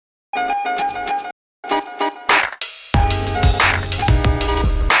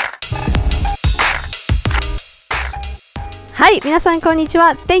はい、皆さんこんにち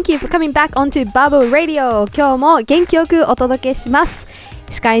は。 Thank you for coming back onto Bubble Radio。 今日も元気よくお届けします。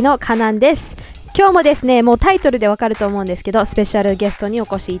司会のカナンです。今日もですね、もうタイトルでわかると思うんですけど、スペシャルゲストにお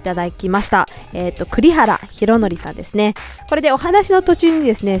越しいただきました。栗原博則さんですね。これでお話の途中に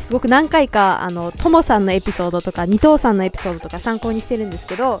ですね、すごく何回かトモさんのエピソードとか二藤さんのエピソードとか参考にしてるんです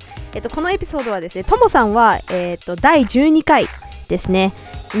けど、このエピソードはですね、トモさんは、第12回ですね。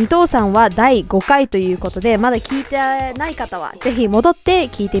二藤さんは第5回ということで、まだ聞いてない方はぜひ戻って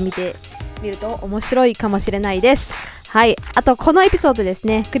聞いてみてみると面白いかもしれないです。はい、あとこのエピソードです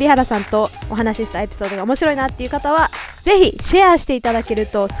ね、栗原さんとお話ししたエピソードが面白いなっていう方はぜひシェアしていただける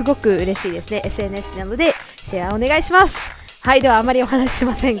とすごく嬉しいですね。 SNS なのでシェアお願いします。はい、ではあまりお話しし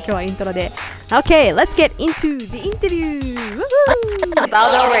ません。今日はイントロで OK, let's get into the interview.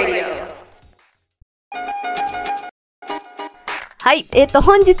 Bubble Radio。はい、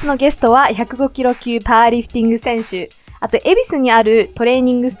本日のゲストは105キロ級パワーリフティング選手、あと恵比寿にあるトレー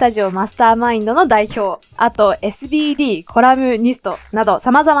ニングスタジオマスターマインドの代表、あと SBD コラムニストなど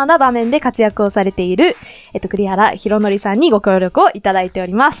様々な場面で活躍をされている、栗原博則さんにご協力をいただいてお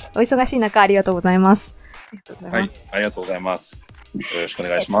ります。お忙しい中ありがとうございます。ありがとうございます。はい、ありがとうございます。よろしくお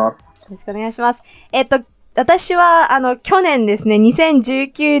願いします。よろしくお願いします。私は去年ですね、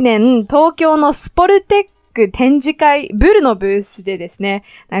2019年東京のスポルテック展示会ブルのブースでですね、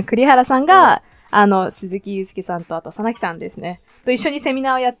栗原さんが鈴木祐介さんとあと佐々木さんですねと一緒にセミ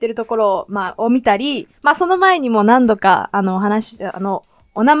ナーをやってるところを見たり、その前にも何度か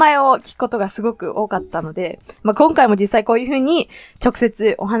お名前を聞くことがすごく多かったので、今回も実際こういう風に直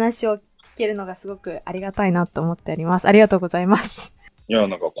接お話を聞けるのがすごくありがたいなと思っております。ありがとうございます。いや、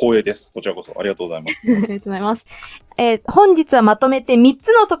なんか光栄です。こちらこそありがとうございます。ありがとうございます。本日はまとめて3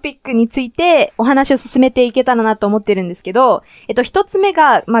つのトピックについてお話を進めていけたらなと思ってるんですけど、1つ目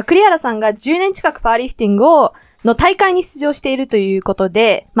が、栗原さんが10年近くパワーリフティングの大会に出場しているということ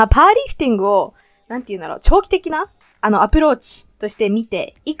で、パワーリフティングを、長期的な、アプローチとして見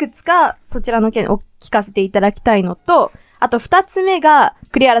て、いくつかそちらの件を聞かせていただきたいのと、あと2つ目が、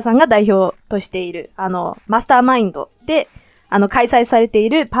栗原さんが代表としている、マスターマインドで、開催されてい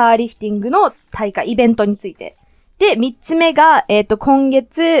るパワーリフティングの大会、イベントについて。で、3つ目が、今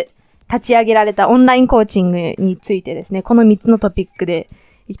月立ち上げられたオンラインコーチングについてですね、この3つのトピックで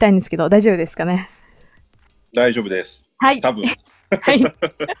いきたいんですけど、大丈夫ですかね？大丈夫です。はい。多分。はい。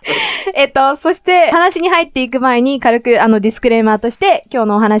そして話に入っていく前に軽くディスクレーマーとして今日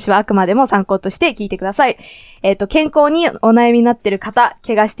のお話はあくまでも参考として聞いてください。健康にお悩みになっている方、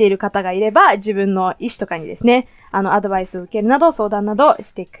怪我している方がいれば自分の意思とかにですね、アドバイスを受けるなど相談など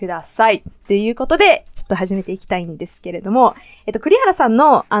してください。ということで、ちょっと始めていきたいんですけれども、栗原さん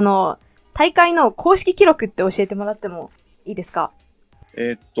の大会の公式記録って教えてもらってもいいですか？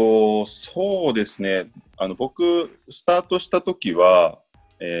そうですね。僕、スタートした時は、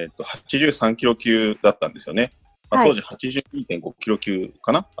83キロ級だったんですよね。当時 82.5 キロ級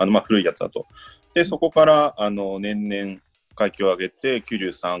かな、古いやつだと。で、そこから、年々階級を上げて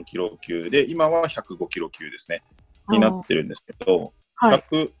93キロ級で、今は105キロ級ですね。になってるんですけど、はい、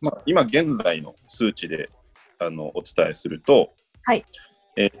今現在の数値で、お伝えすると、はい。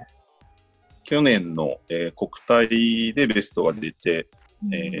去年の、国体でベストが出て、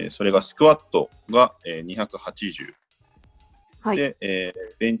それがスクワットが、280、はい、で、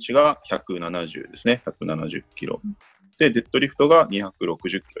ベンチが170ですね、170キロ、でデッドリフトが260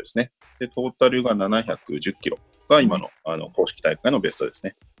キロですね。でトータルが710キロが今の、公式大会のベストです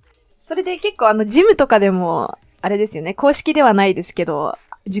ね。それで結構ジムとかでもあれですよね、公式ではないですけど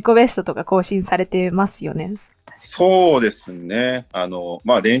自己ベストとか更新されてますよね。そうですね。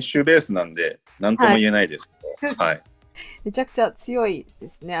練習ベースなんで何とも言えないですけど、はい。めちゃくちゃ強いで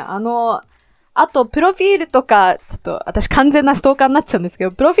すね。あと、プロフィールとか、ちょっと、私完全なストーカーになっちゃうんですけ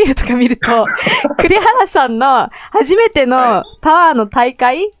ど、プロフィールとか見ると、栗原さんの初めてのパワーの大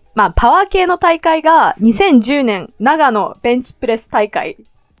会、パワー系の大会が2010年長野ベンチプレス大会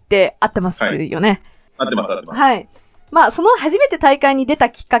で合ってますよね。合ってます。はい。その初めて大会に出た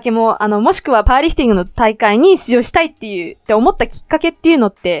きっかけも、もしくはパワーリフティングの大会に出場したいって思ったきっかけっていうの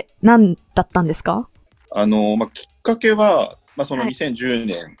って何だったんですか？きっかけは、その2010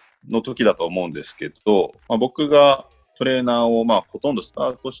年の時だと思うんですけど、僕がトレーナーをほとんどスタ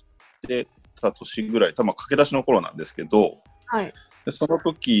ートしてた年ぐらい、多分駆け出しの頃なんですけど、はい、でその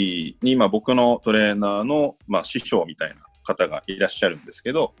時に僕のトレーナーの、師匠みたいな方がいらっしゃるんです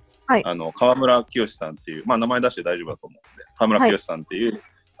けど、はい、川村清さんっていう、名前出して大丈夫だと思うんで、川村清さんっていう、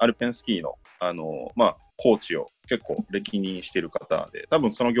アルペンスキーの、コーチを結構歴任している方で、多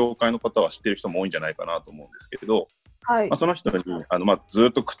分その業界の方は知ってる人も多いんじゃないかなと思うんですけれど、はい、その人にず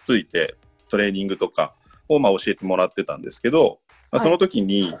っとくっついてトレーニングとかをまあ教えてもらってたんですけど、まあ、その時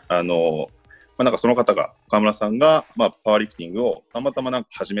に、なんかその方が、川村さんが、まあ、パワーリフティングをたまたまなんか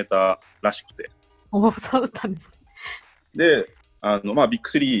始めたらしくて。そうだったんですね。で、まあ、ビッグ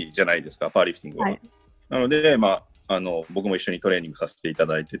3じゃないですか、パワーリフティングは。なので、まあ、僕も一緒にトレーニングさせていた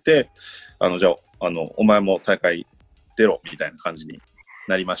だいてて、じゃあ、お前も大会出ろみたいな感じに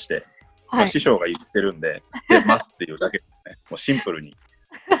なりまして、まあ、師匠が言ってるんで、出ますっていうだけですね。もうシンプルに。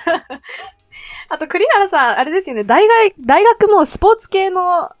あと、栗原さん、あれですよね、大学もスポーツ系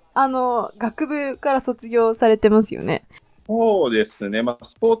の、学部から卒業されてますよね。そうですね。まあ、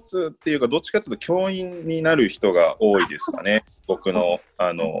スポーツっていうか、どっちかというと教員になる人が多いですかね。僕の、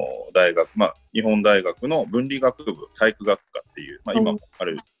大学、まあ、日本大学の分理学部、体育学科っていう、まあ、今もあ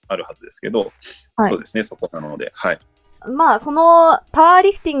るはずですけど、そうですね、そこなので、はい。まあ、その、パワー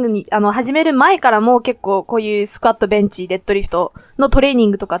リフティングに、始める前からも結構こういうスクワット、ベンチ、デッドリフトのトレーニ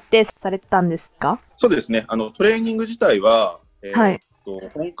ングとかってされてたんですか？そうですね。トレーニング自体は、はい。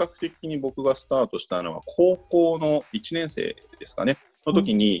本格的に僕がスタートしたのは高校の1年生ですかね。の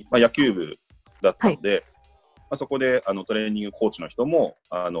時に、まあ、野球部だったので、まあ、そこでトレーニングコーチの人も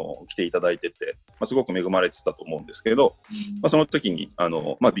来ていただいてて、まあ、すごく恵まれてたと思うんですけど、まあ、その時にま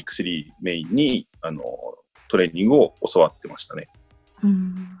あ、ビッグ3メインにトレーニングを教わってましたね。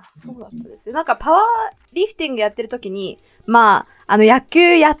そうだったですね。なんかパワーリフティングやってる時に、まあ、野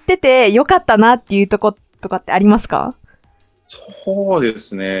球やっててよかったなっていうとことかってありますか？そうで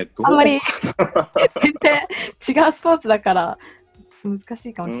すね。あんまり全然違うスポーツだから難し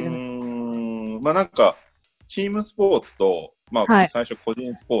いかもしれない。まあなんかチームスポーツと、まあはい、最初個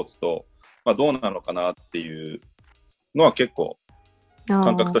人スポーツと、まあどうなのかなっていうのは結構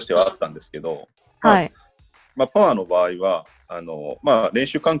感覚としてはあったんですけど、はい。まあパワーの場合はまあ練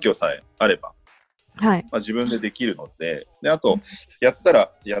習環境さえあれば、はい。まあ自分でできるので、あとやった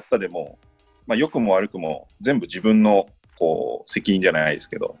らやったでも、まあ良くも悪くも全部自分のこう責任じゃないです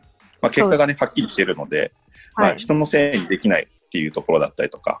けど、まあ、結果がねはっきりしているので、まあ、人のせいにできないっていうところだった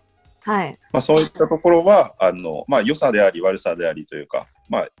りとか、はい、まあ、そういったところはまあ、良さであり悪さでありというか、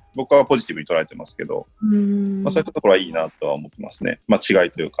まあ、僕はポジティブに捉えてますけど、まあ、そういったところはいいなとは思ってますね。まあ、違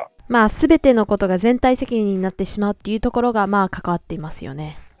いというか、まあ全てのことが全体責任になってしまうっていうところがまあ関わっていますよ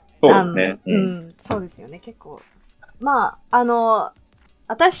ね。そうですね。そうですよね。結構まあ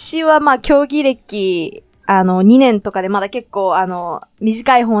私はまあ競技歴2年とかでまだ結構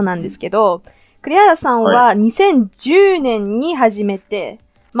短い方なんですけど、栗原さんは2010年に始めて、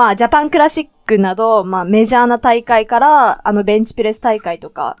まあジャパンクラシックなど、まあメジャーな大会からベンチプレス大会と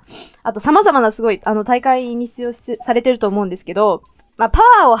か、あと様々なすごい大会に出場されてると思うんですけど、まあパ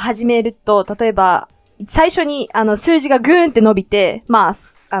ワーを始めると、例えば最初に数字がグーンって伸びて、ま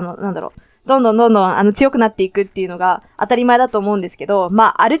あなんだろう。どんどん強くなっていくっていうのが当たり前だと思うんですけど、ま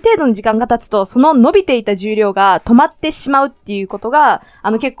あある程度の時間が経つと、その伸びていた重量が止まってしまうっていうことが、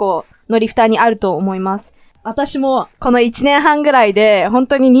結構のリフターにあると思います。私もこの1年半ぐらいで本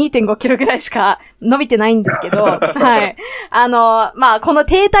当に 2.5 キロぐらいしか伸びてないんですけど、はい。まあこの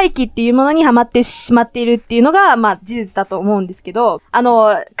停滞期っていうものにはまってしまっているっていうのが、まあ事実だと思うんですけど、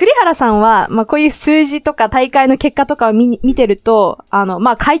栗原さんは、まあこういう数字とか大会の結果とかを見てると、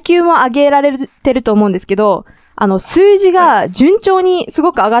まあ階級も上げられてると思うんですけど、数字が順調にす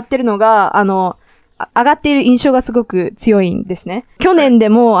ごく上がってるのが、上がっている印象がすごく強いんですね。去年で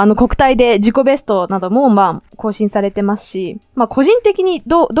も、国体で自己ベストなども、まあ、更新されてますし、まあ、個人的に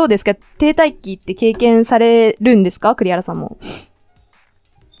どうですか？停滞期って経験されるんですか？栗原さんも。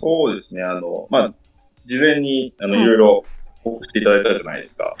そうですね。まあ、事前に、いろいろ送っていただいたじゃないで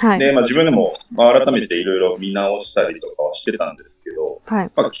すか。はい、で、まあ、自分でも、まあ、改めていろいろ見直したりとかはしてたんですけど、は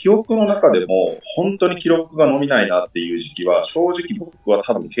い、まあ、記憶の中でも、本当に記録が伸びないなっていう時期は、正直僕は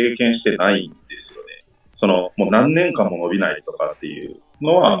多分経験してないんですよね。もう何年間も伸びないとかっていう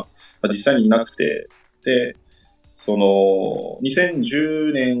のは、まあ、実際にいなくて、で、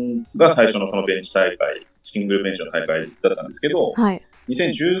2010年が最初のそのベンチ大会、シングルベンチの大会だったんですけど、はい、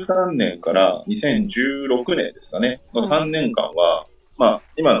2013年から2016年ですかね、の3年間は、まあ、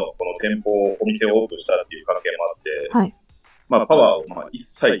今のこの店舗、お店をオープンしたっていう関係もあって、はい、まあ、パワーをまあ一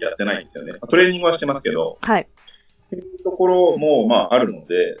切やってないんですよね。トレーニングはしてますけど、はい、っていうところもまああるの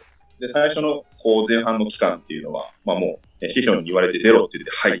で、最初のこう前半の期間っていうのは、まあもう師匠に言われて出ろって言っ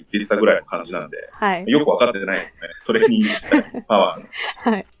て、はい、出てたぐらいの感じなんで、はい、よく分かってないですね、トレーニング自体、パワーの。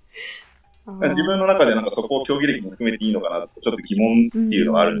はい、自分の中でなんかそこを競技歴に含めていいのかなと、ちょっと疑問っていう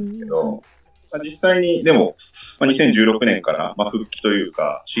のがあるんですけど、まあ、実際にでも、まあ、2016年からまあ復帰という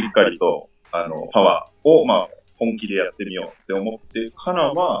か、しっかりとパワーをまあ本気でやってみようって思ってか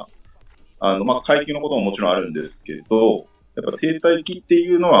らは、まあ階級のことももちろんあるんですけど、やっぱ停滞期って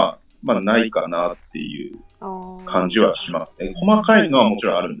いうのは、まあないかなっていう感じはしますね。細かいのはもち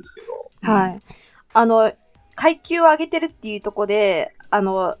ろんあるんですけど。はい。階級を上げてるっていうところで、はい、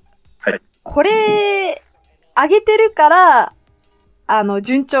これ、上げてるから、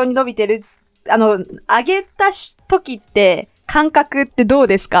順調に伸びてる。上げた時って、感覚ってどう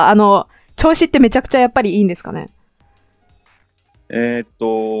ですか？調子ってめちゃくちゃやっぱりいいんですかね？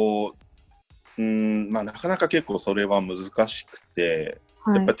まあなかなか結構それは難しくて、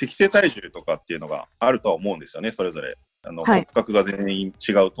はい、やっぱ適正体重とかっていうのがあるとは思うんですよね、それぞれ。骨格が全員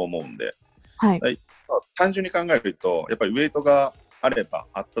違うと思うんで。はい。単純に考えると、やっぱりウエイトがあれば、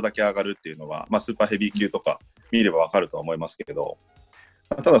あっただけ上がるっていうのは、まあスーパーヘビー級とか見ればわかるとは思いますけど、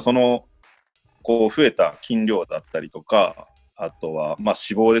ただこう増えた筋量だったりとか、あとはまあ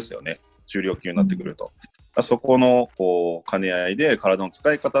脂肪ですよね、重量級になってくると。そこのこう兼ね合いで体の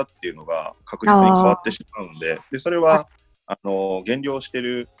使い方っていうのが確実に変わってしまうんで、それは減量して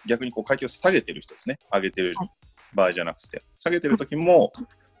る、逆にこう階級を下げてる人ですね、上げてる場合じゃなくて、下げてる時も、ま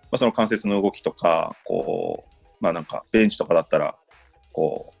あ、その関節の動きとか、こう、まあなんかベンチとかだったら、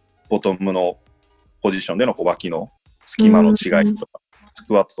こう、ボトムのポジションでのこう脇の隙間の違いとか、ス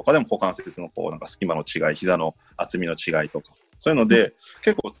クワットとかでも股関節のこうなんか隙間の違い、膝の厚みの違いとか、そういうので、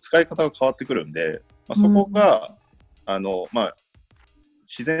結構使い方が変わってくるんで、まあ、そこが、まあ、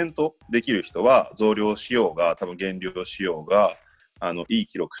自然とできる人は増量しようが、多分減量しようが、いい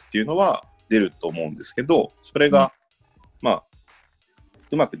記録っていうのは出ると思うんですけど、それが、まあ、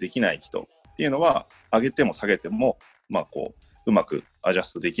うまくできない人っていうのは、上げても下げても、まあ、こう、うまくアジャ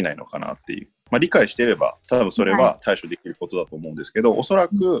ストできないのかなっていう。まあ、理解していれば、多分それは対処できることだと思うんですけど、おそら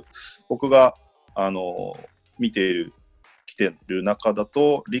く僕が、見てきてる中だ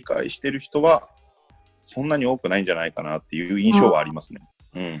と、理解してる人は、そんなに多くないんじゃないかなっていう印象はありますね。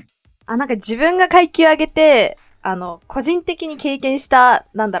うん。なんか自分が階級上げて、個人的に経験した、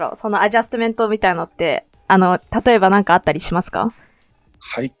なんだろう、そのアジャストメントみたいなのって、例えば何かあったりしますか？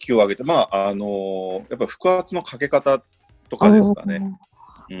階級を上げて、まあ、やっぱ腹圧のかけ方とかですかね。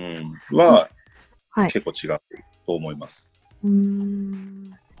は、結構違うと思います。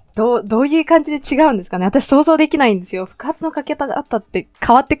どういう感じで違うんですかね？私想像できないんですよ。腹圧のかけ方があったって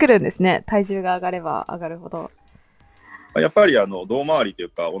変わってくるんですね。体重が上がれば上がるほど。やっぱり胴回りという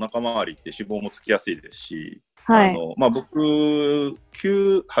かお腹周りって脂肪もつきやすいですし、はい、まあ、僕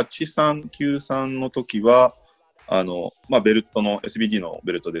983、93の時はまあ、ベルトの SBD の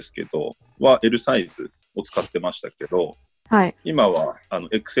ベルトですけどは L サイズを使ってましたけど、はい、今は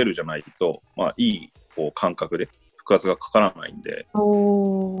XL じゃないと、まあ、いいこう感覚で腹圧がかからないんで、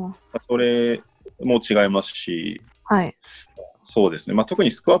それも違いますし、はい、そうですね、まあ、特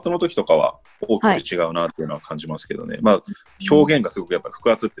にスクワットの時とかは大きく違うなっていうのは感じますけどね、まあ、表現がすごくやっぱり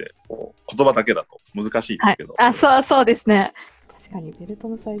腹圧ってこう言葉だけだと難しいですけど、そうですね。確かにベルト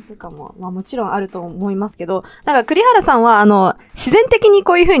のサイズとかも、まあもちろんあると思いますけど、なんか栗原さんは自然的に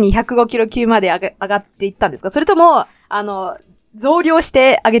こういう風に105キロ級まで上がっていったんですか？それとも、増量し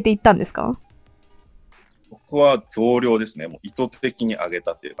て上げていったんですか？僕は増量ですね。もう意図的に上げ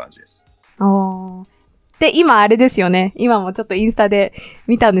たっていう感じです。で、今あれですよね。今もちょっとインスタで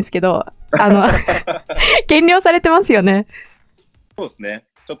見たんですけど、減量されてますよね。そうですね。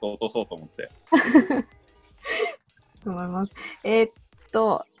ちょっと落とそうと思って。と思います。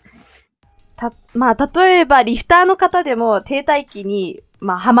まあ、例えばリフターの方でも停滞期に、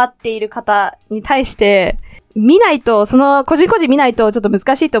まあ、ハマっている方に対して、見ないと、個人個人見ないとちょっと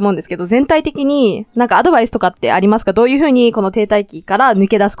難しいと思うんですけど、全体的になんかアドバイスとかってありますか？どういうふうにこの停滞期から抜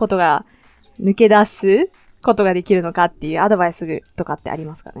け出すことができるのかっていうアドバイスとかってあり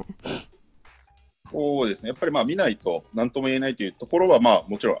ますかね？そうですね。やっぱりまあ見ないと何とも言えないというところはまあ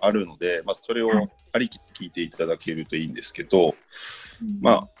もちろんあるので、まあ、それをありきって聞いていただけるといいんですけど、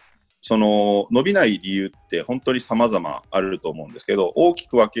まあ、伸びない理由って本当に様々あると思うんですけど、大き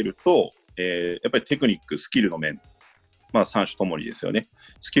く分けると、やっぱりテクニック、スキルの面、まあ3種ともにですよね。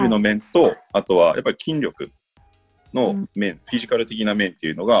スキルの面と、あとはやっぱり筋力の面、フィジカル的な面って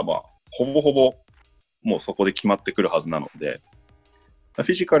いうのが、まあ、ほぼほぼもうそこで決まってくるはずなので、フ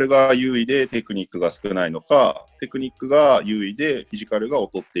ィジカルが優位でテクニックが少ないのか、テクニックが優位でフィジカルが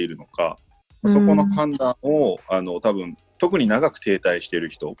劣っているのか、そこの判断を多分特に長く停滞している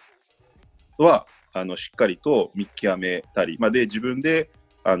人はしっかりと見極めたり、で自分で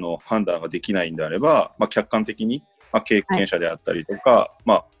判断ができないんであれば、客観的に、経験者であったりとか、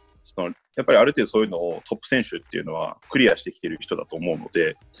やっぱりある程度そういうのをトップ選手っていうのはクリアしてきてる人だと思うの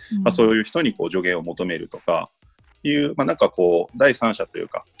で、そういう人にこう助言を求めるとかいう、なんかこう第三者という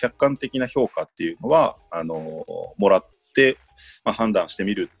か客観的な評価っていうのはもらって、判断して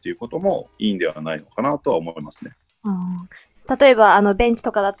みるっていうこともいいんではないのかなとは思いますね。例えば、ベンチ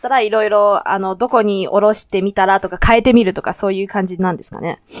とかだったら、いろいろ、どこに下ろしてみたらとか変えてみるとか、そういう感じなんですか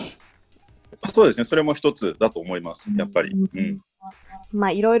ね。そうですね。それも一つだと思います。やっぱり。うん。ま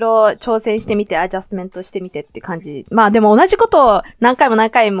あ、いろいろ挑戦してみて、アジャストメントしてみてって感じ。まあ、でも同じことを何回も何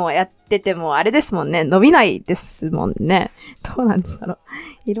回もやってても、あれですもんね。伸びないですもんね。どうなんだろう。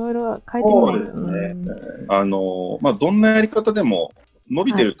いろいろ変えてみないと。そうですね。まあ、どんなやり方でも伸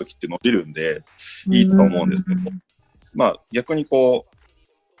びてる時って伸びるんで、いいとは思うんですけど、まあ、逆にこう、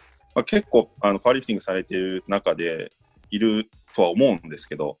まあ、結構、パワーリフティングされている中でいるとは思うんです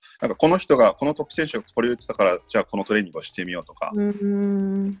けど、なんかこの人が、このトップ選手がこれを言ってたから、じゃあこのトレーニングをしてみようとか、こ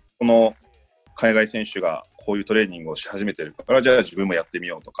の海外選手がこういうトレーニングをし始めてるから、じゃあ自分もやってみ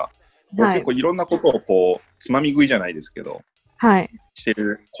ようとか、結構いろんなことをこう、つまみ食いじゃないですけど、して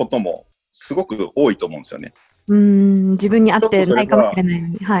ることもすごく多いと思うんですよね。自分に合ってないかもしれないの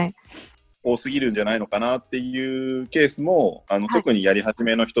に。はい。多すぎるんじゃないのかなっていうケースも特にやり始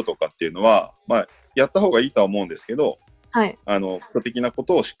めの人とかっていうのは、まあ、やった方がいいとは思うんですけど、基礎的なこ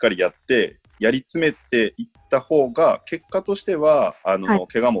とをしっかりやってやり詰めていった方が結果としては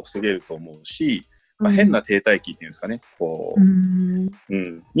怪我も防げると思うし、まあ、変な停滞期っていうんですかね、こう、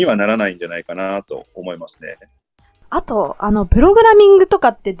にはならないんじゃないかなと思いますね。あと、プログラミングとか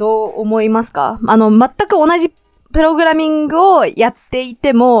ってどう思いますか？全く同じプログラミングをやってい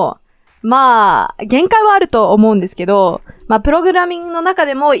ても、まあ、限界はあると思うんですけど、まあ、プログラミングの中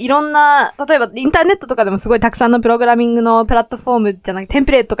でもいろんな、例えばインターネットとかでもすごいたくさんのプログラミングのプラットフォームじゃなくて、テン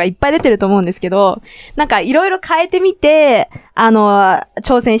プレートとかいっぱい出てると思うんですけど、なんかいろいろ変えてみて、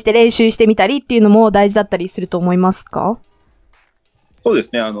挑戦して練習してみたりっていうのも大事だったりすると思いますか？そうで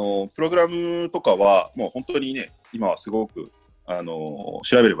すね。プログラムとかはもう本当にね、今はすごく、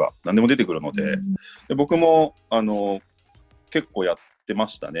調べれば何でも出てくるので、で僕も、結構やってま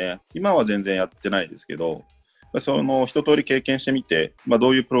したね。今は全然やってないですけど、その一通り経験してみて、まあ、ど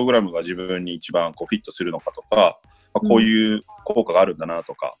ういうプログラムが自分に一番こうフィットするのかとか、まあ、こういう効果があるんだな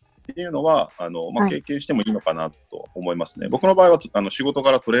とかっていうのはまあ、経験してもいいのかなと思いますね。僕の場合は仕事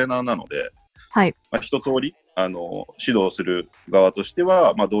柄トレーナーなので、まあ、一通り指導する側として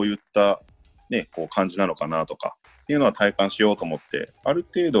は、まあ、どういった、ね、こう感じなのかなとかっていうのは体感しようと思ってある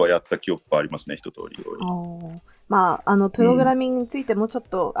程度はやった記憶はありますね、一通り。まあ、プログラミングについてもちょっ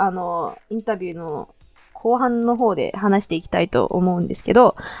と、インタビューの後半の方で話していきたいと思うんですけ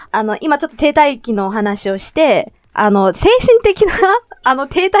ど、今ちょっと停滞期の話をして、精神的な、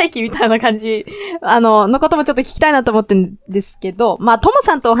停滞期みたいな感じ、のこともちょっと聞きたいなと思ってるんですけど、まあ、トモ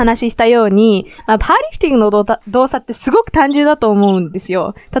さんとお話ししたように、まあ、パワーリフティングの動作ってすごく単純だと思うんです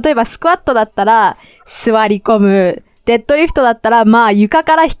よ。例えば、スクワットだったら、座り込む。デッドリフトだったら、まあ、床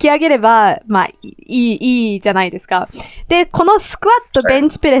から引き上げれば、まあ、いいじゃないですか。で、このスクワット、ベン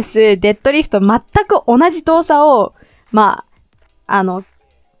チプレス、デッドリフト、全く同じ動作を、まあ、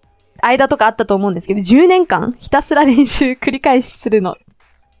間とかあったと思うんですけど、10年間ひたすら練習繰り返しするのっ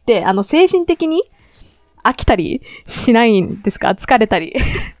て、精神的に飽きたりしないんですか？疲れたり。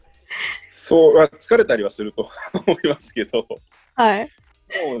そう、疲れたりはすると思いますけど。はい。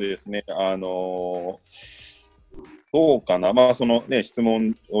そうですね。どうかな。まあ、そのね、質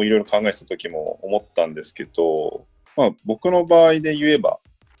問をいろいろ考えた時も思ったんですけど、まあ、僕の場合で言えば、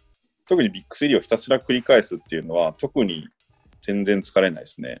特にビッグ3をひたすら繰り返すっていうのは、特に全然疲れないで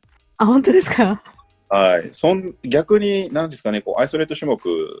すね。あ、本当ですか？はい。逆に、何ですかね、こう、アイソレート種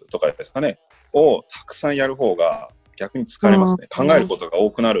目とかですかね、をたくさんやる方が逆に疲れますね。考えることが多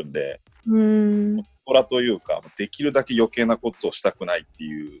くなるんで、トラというか、できるだけ余計なことをしたくないって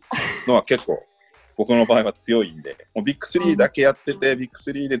いうのは結構、僕の場合は強いんで、もうビッグ3だけやってて、ビッグ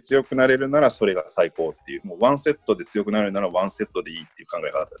3で強くなれるならそれが最高っていう、もうワンセットで強くなれるならワンセットでいいっていう考え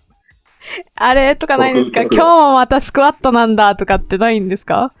方ですね。あれとかないんですか？今日もまたスクワットなんだとかってないんです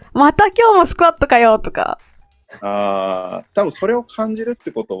か？また今日もスクワットかよとか。多分それを感じるっ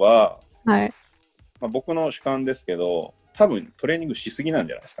てことは、はい。まあ、僕の主観ですけど、多分トレーニングしすぎなん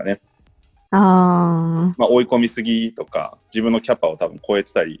じゃないですかね。まあ、追い込みすぎとか、自分のキャパを多分超え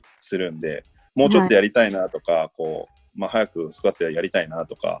てたりするんで、もうちょっとやりたいなとか、こう、まあ、早くスクワットやりたいな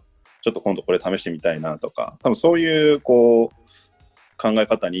とか、ちょっと今度これ試してみたいなとか、多分そういうこう考え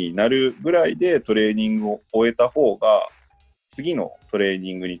方になるぐらいでトレーニングを終えた方が、次のトレー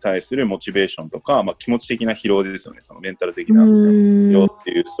ニングに対するモチベーションとか、まあ、気持ち的な疲労ですよね。そのメンタル的な疲労っ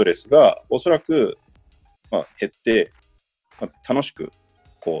ていうストレスがおそらく、まあ、減って、まあ、楽しく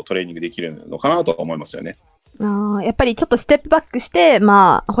こうトレーニングできるのかなとは思いますよね。やっぱりちょっとステップバックして、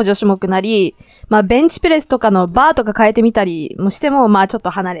まあ、補助種目なり、まあ、ベンチプレスとかのバーとか変えてみたりもしても、まあ、ちょっと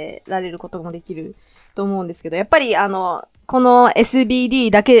離れられることもできると思うんですけど、やっぱり、この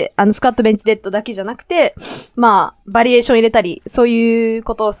SBD だけ、スクワットベンチデッドだけじゃなくて、まあ、バリエーション入れたり、そういう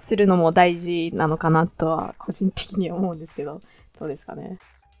ことをするのも大事なのかなとは、個人的に思うんですけど、どうですかね。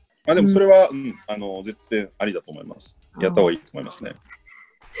でもそれは、絶対ありだと思います。やった方がいいと思いますね。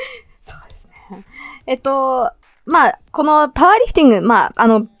そうですね。まあ、このパワーリフティング、まあ、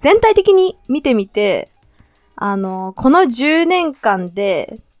全体的に見てみて、この10年間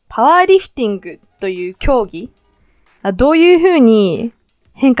で、パワーリフティングという競技、どういう風に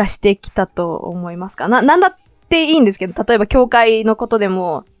変化してきたと思いますか？なんだっていいんですけど、例えば協会のことで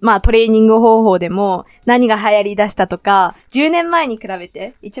も、まあトレーニング方法でも、何が流行り出したとか、10年前に比べ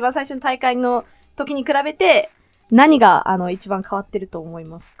て、一番最初の大会の時に比べて、何が一番変わってると思い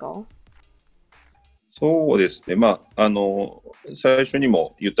ますか？そうですね。まあ、最初に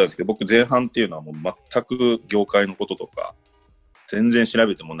も言ったんですけど、僕前半っていうのはもう全く業界のこととか、全然調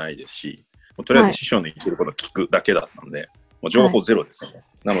べてもないですし、とりあえず師匠の言ってることを聞くだけだったんで、もう情報ゼロですよね。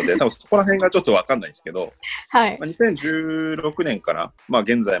なので、多分そこら辺がちょっとわかんないんですけど、はい。2016年から、まあ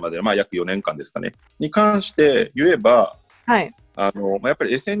現在まで、まあ約4年間ですかね、に関して言えば、はい。やっぱ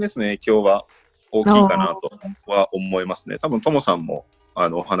り SNS の影響は大きいかなとは思いますね。多分、ともさんも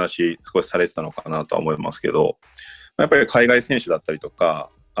お話少しされてたのかなとは思いますけど、やっぱり海外選手だったりとか、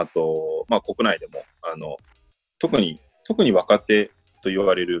あと、まあ国内でも、特に若手と言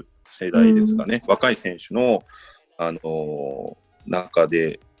われる世代ですかね、若い選手の、中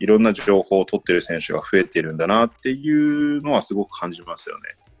でいろんな情報を取ってる選手が増えてるんだなっていうのはすごく感じますよね。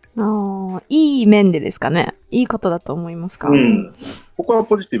いい面でですかね。いいことだと思いますか？ここは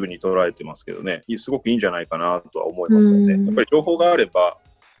ポジティブに捉えてますけどね、すごくいいんじゃないかなとは思いますよね。やっぱり情報があれば、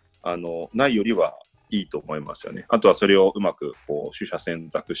ないよりはいいと思いますよね。あとはそれをうまく取捨選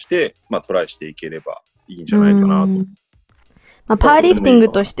択して、まあ、トライしていければいいんじゃないかなと。まあ、パワーリフティン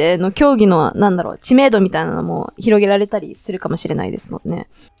グとしての競技の、知名度みたいなのも広げられたりするかもしれないですもんね。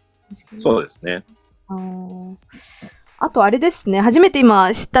そうですね。あとあれですね、初めて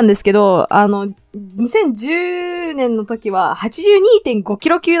今知ったんですけど、2010年の時は 82.5 キ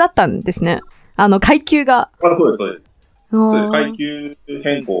ロ級だったんですね。階級が。そうです、そうです。そうです。階級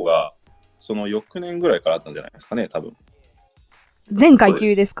変更が、その翌年ぐらいからあったんじゃないですかね、多分。全階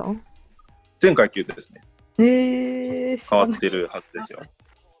級ですか？全階級ですね。変わってるはずですよ。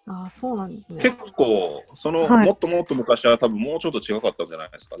そうなんですね。結構、もっともっと昔は多分もうちょっと違かったんじゃな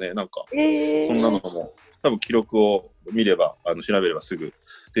いですかね。なんか、そんなのも、多分記録を見れば、調べればすぐ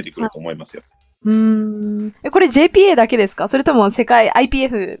出てくると思いますよ。これ JPA だけですか？それとも世界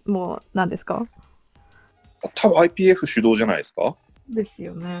IPF もなんですか？多分 IPF 主導じゃないですか？です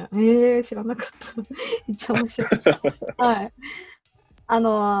よね。知らなかった。めっちゃ面白い。はい。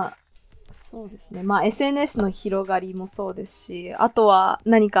そうですね。まあ SNS の広がりもそうですし、あとは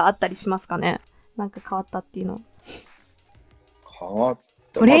何かあったりしますかね？なんか変わったっていうの。変わっ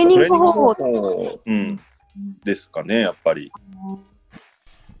た。トレーニング方法ですかね、やっぱり。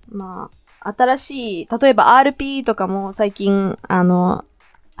まあ、新しい、例えば RP とかも最近な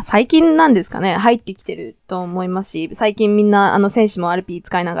んですかね、入ってきてると思いますし、最近みんな選手も RP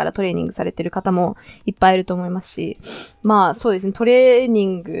使いながらトレーニングされてる方もいっぱいいると思いますし、まあそうですね、トレーニ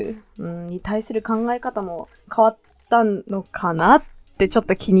ングに対する考え方も変わったのかなってちょっ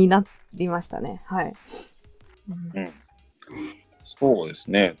と気になりましたね。はい。そうです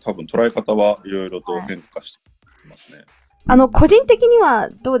ね、多分捉え方はいろいろと変化していますね。個人的には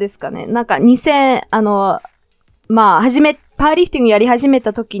どうですかね？なんかまあ、パワーリフティングやり始め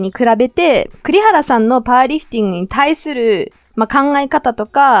た時に比べて、栗原さんのパワーリフティングに対する、まあ、考え方と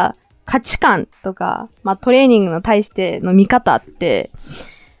か、価値観とか、まあ、トレーニングに対しての見方って、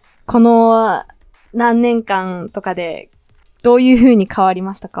この何年間とかで、どういう風に変わり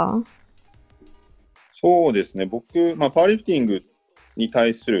ましたか？そうですね、僕、まあ、パワーリフティングに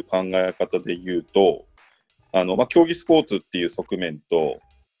対する考え方で言うと、まあ、競技スポーツっていう側面と、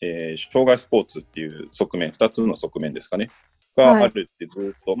障害スポーツっていう側面、2つの側面ですかね、があるって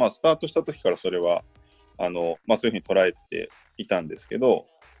ずっと、まあ、スタートした時からそれは、まあ、そういうふうに捉えていたんですけど、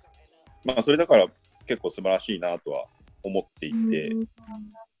まあ、それだから結構素晴らしいなとは思っていて、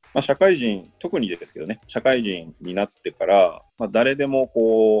まあ、社会人、特にですけどね、社会人になってから、まあ、誰でも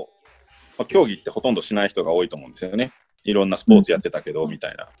まあ、競技ってほとんどしない人が多いと思うんですよね。いろんなスポーツやってたけど、み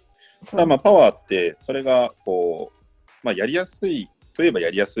たいな。まあ、パワーって、それがまあ、やりやすいといえば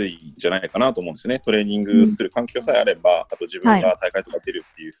やりやすいんじゃないかなと思うんですよね。トレーニングする環境さえあれば、あと自分が大会とか出る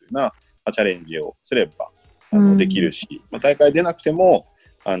っていう風な、チャレンジをすればできるし、まあ、大会出なくても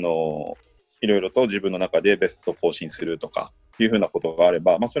いろいろと自分の中でベスト更新するとかいう風なことがあれ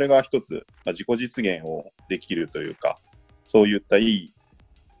ば、まあ、それが一つ、まあ、自己実現をできるというか、そういったいい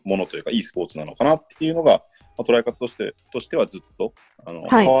ものというかいいスポーツなのかなっていうのが捉え方としてはずっと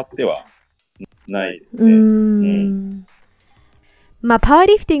はい、変わってはないですね。まあパワー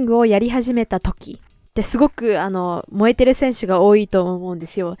リフティングをやり始めた時ってすごく燃えてる選手が多いと思うんで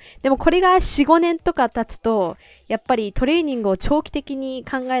すよ。でもこれが4、5年とか経つとやっぱりトレーニングを長期的に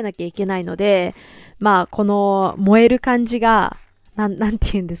考えなきゃいけないので、まあこの燃える感じがなん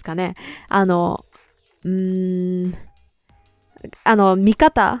て言うんですかね、見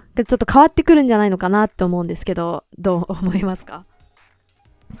方がちょっと変わってくるんじゃないのかなって思うんですけど、どう思いますか？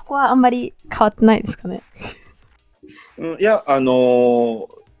そこはあんまり変わってないですかね。いや、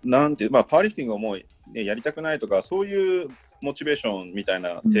なんて、まあ、パワーリフティングをもう、ね、やりたくないとか、そういうモチベーションみたい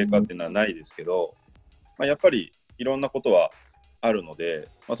な低下っていうのはないですけど、まあ、やっぱりいろんなことはあるので、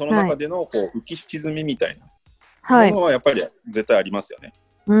まあ、その中での浮き沈みみたいなものはやっぱり絶対ありますよね。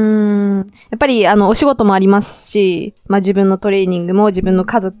やっぱりお仕事もありますし、まあ自分のトレーニングも自分の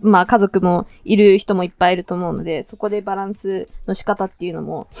家族もいる人もいっぱいいると思うので、そこでバランスの仕方っていうの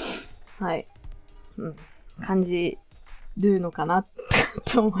も、はい、感じるのかな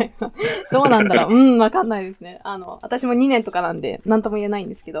と思います。どうなんだろう。わかんないですね。私も2年とかなんで、なんとも言えないん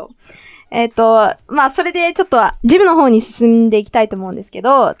ですけど。まあ、それでちょっとジムの方に進んでいきたいと思うんですけ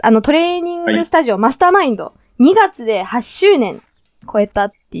ど、トレーニングスタジオ、マスターマインド、2月で8周年超えた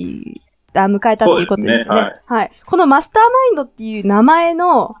っていう、迎えたっていうことですよね。はい。このマスターマインドっていう名前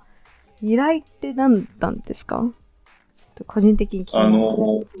の由来って何なんですか？ちょっと個人的に聞きます。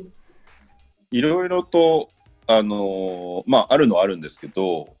いろいろと、まあ、あるのはあるんですけ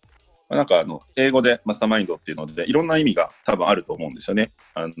ど、なんか英語でマスターマインドっていうので、いろんな意味が多分あると思うんですよね。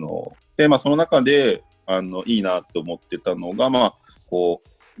で、まあ、その中で、いいなと思ってたのが、まあ、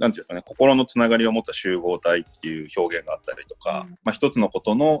なんていうんですかね、心のつながりを持った集合体っていう表現があったりとか、まあ、一つのこ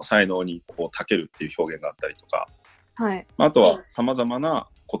との才能に長けるっていう表現があったりとか、はい。あとは様々な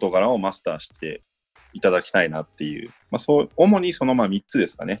事柄をマスターしていただきたいなっていう、まあ、主にその3つで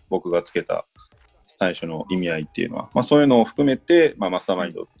すかね、僕がつけた最初の意味合いっていうのは、まあ、そういうのを含めて、まあ、マスターマイ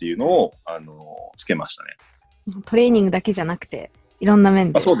ンドっていうのを、つけましたね。トレーニングだけじゃなくて、いろんな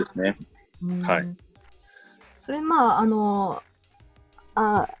面で。そうですね。はい。それ、ま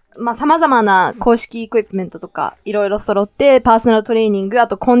あ、様々な公式エクイプメントとか、いろいろ揃って、パーソナルトレーニング、あ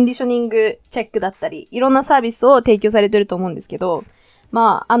とコンディショニングチェックだったり、いろんなサービスを提供されてると思うんですけど、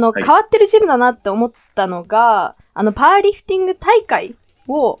まあ、変わってるジムだなって思ったのが、パワーリフティング大会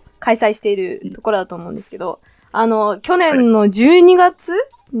を開催しているところだと思うんですけど、去年の12月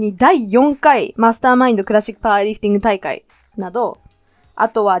に第4回マスターマインドクラシックパワーリフティング大会など、あ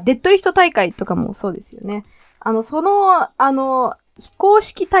とはデッドリフト大会とかもそうですよね。非公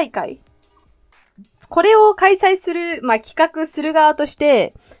式大会。これを開催する、まあ、企画する側とし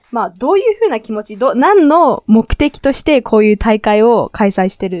て、まあ、どういうふうな気持ち、何の目的としてこういう大会を開催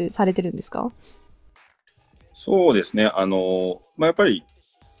されてるんですか？そうですね。まあ、やっぱり、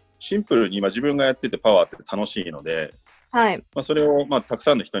シンプルに今自分がやっててパワーって楽しいので、はい。まあ、それを、まあ、たく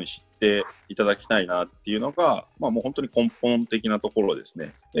さんの人に知っていただきたいなっていうのが、まあ、もう本当に根本的なところです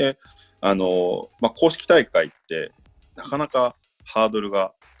ね。で、まあ、公式大会ってなかなかハードル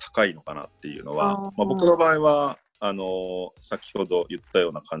が高いのかなっていうのは、まあ、僕の場合は先ほど言ったよ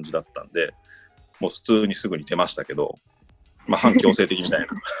うな感じだったんで、もう普通にすぐに出ましたけど、まあ、反強制的みたいな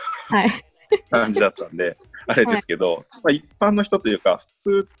感じだったんで、あれですけど、まあ、一般の人というか普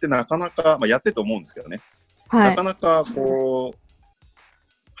通ってなかなか、まあ、やってと思うんですけどね、なかなか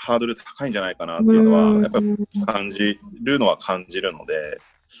ハードル高いんじゃないかなっていうのはやっぱり感じるので、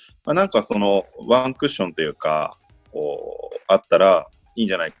まあ、なんかそのワンクッションというかあったらいいん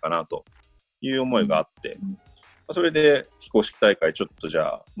じゃないかなという思いがあって、それで非公式大会ちょっとじ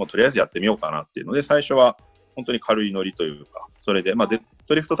ゃあもうとりあえずやってみようかなっていうので、最初は本当に軽いノリというか、それでまあデッ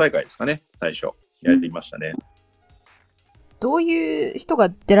ドリフト大会ですかね、最初やりましたね。どういう人が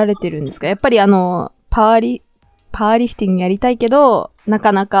出られてるんですか？やっぱりパワーリフティングやりたいけど、な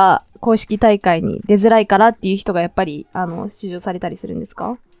かなか公式大会に出づらいからっていう人がやっぱり出場されたりするんです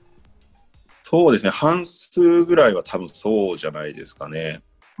か？そうですね、半数ぐらいは多分そうじゃないですかね。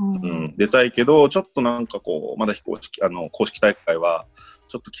出たいけど、ちょっとなんかまだ公式大会は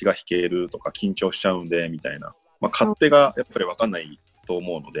ちょっと気が引けるとか緊張しちゃうんでみたいな、まあ、勝手がやっぱり分かんないと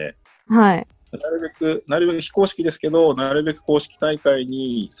思うので、はい。なるべく非公式ですけど、なるべく公式大会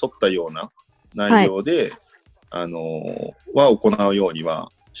に沿ったような内容で、は行うように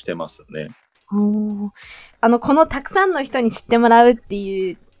はしてますね。このたくさんの人に知ってもらうって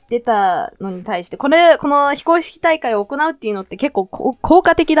いう出たのに対して、この非公式大会を行うっていうのって結構効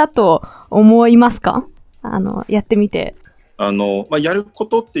果的だと思いますか？やってみて。まあ、やるこ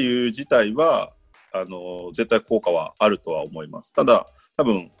とっていう自体は、絶対効果はあるとは思います。ただ、多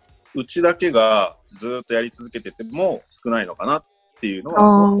分、うちだけが、ずっとやり続けてても少ないのかなっていうの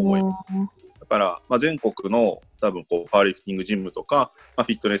は思います。だから、まあ、全国の多分こうパワーリフティングジムとか、まあ、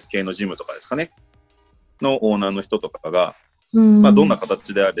フィットネス系のジムとかですかねのオーナーの人とかが、まあ、どんな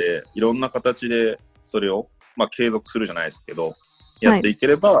形であれいろんな形でそれを、まあ、継続するじゃないですけどやっていけ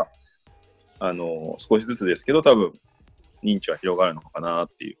れば、はい、少しずつですけど多分認知は広がるのかなっ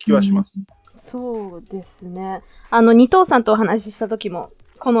ていう気はします。そうですね。二藤さんとお話しした時も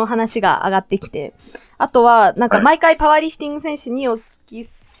この話が上がってきて、あとはなんか毎回パワーリフティング選手にお聞き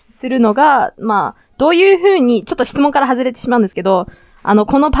するのが、はい、まあどういうふうにちょっと質問から外れてしまうんですけど、こ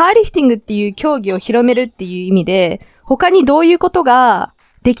のパワーリフティングっていう競技を広めるっていう意味で他にどういうことが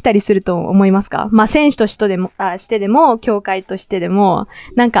できたりすると思いますか？まあ選手としてでも協会としてでも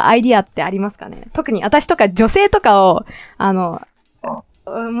なんかアイディアってありますかね？特に私とか女性とかを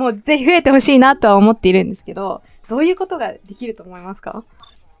もうぜひ増えてほしいなとは思っているんですけど、どういうことができると思いますか？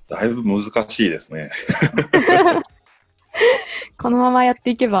だいぶ難しいですね。このままやって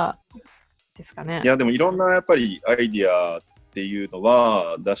いけばですかね。いやでもいろんなやっぱりアイディアっていうの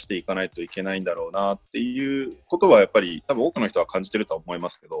は出していかないといけないんだろうなっていうことはやっぱり多分多くの人は感じてるとは思いま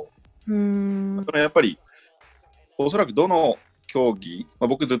すけど、それはやっぱりおそらくどの競技、まあ、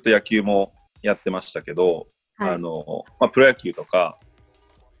僕ずっと野球もやってましたけど、はい、まあ、プロ野球とか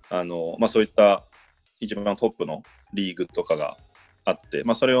まあ、そういった一番トップのリーグとかがあって、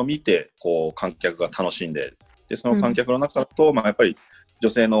まあ、それを見てこう観客が楽しんで、でその観客の中と、まあ、やっぱり女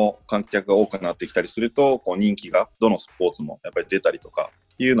性の観客が多くなってきたりするとこう人気がどのスポーツもやっぱり出たりとか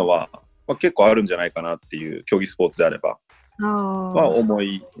いうのは、まあ、結構あるんじゃないかなっていう競技スポーツであればは思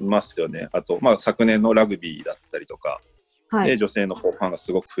いますよね。あと、まあ、昨年のラグビーだったりとか、はい、で女性のファンが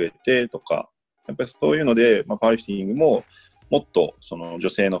すごく増えてとか、やっぱりそういうので、まあ、パワーリフティングももっとその女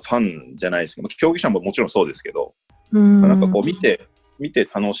性のファンじゃないですけど、競技者ももちろんそうですけど、なんかこう見て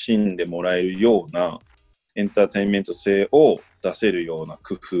楽しんでもらえるようなエンターテインメント性を出せるような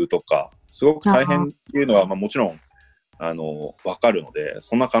工夫とか、すごく大変っていうのはまあもちろん分かるので、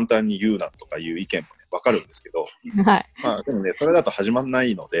そんな簡単に言うなとかいう意見も、ね、分かるんですけど、はい、まあでもねそれだと始まらな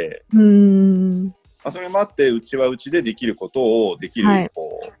いので、まあ、それもあってうちはうちでできることをできる、はい、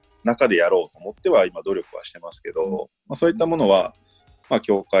こう中でやろうと思っては今努力はしてますけど、まあ、そういったものは、まあ、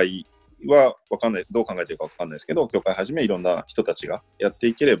協会は分かんない、どう考えてるか分かんないですけど、協会はじめいろんな人たちがやって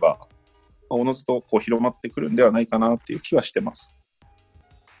いければ、まあ、おのずとこう広まってくるんではないかなっていう気はしてます。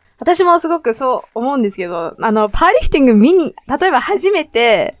私もすごくそう思うんですけど、パワーリフティング例えば初め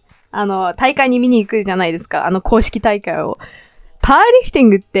て、大会に見に行くじゃないですか、公式大会を。パワーリフティン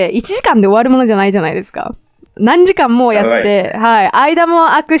グって1時間で終わるものじゃないじゃないですか。何時間もやって、はい、間も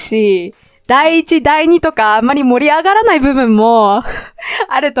空くし、第1、第2とかあんまり盛り上がらない部分も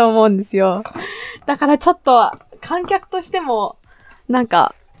あると思うんですよ。だからちょっと観客としてもなん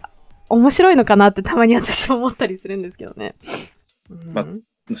か面白いのかなってたまに私は思ったりするんですけどね。まあ、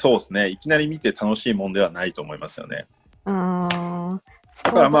そうですね。いきなり見て楽しいもんではないと思いますよね。だ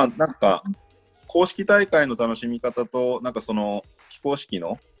からまあなんか公式大会の楽しみ方となんかその非公式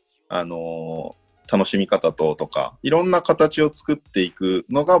の楽しみ方とかいろんな形を作っていく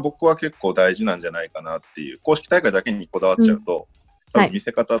のが僕は結構大事なんじゃないかなっていう。公式大会だけにこだわっちゃうと、多分見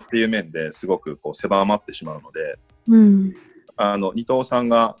せ方っていう面ですごくこう狭まってしまうので、二藤さん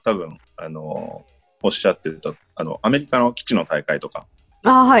が多分おっしゃってたアメリカの基地の大会とか、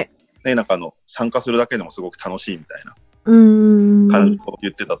はい、ね、なんか参加するだけでもすごく楽しいみたいな感じを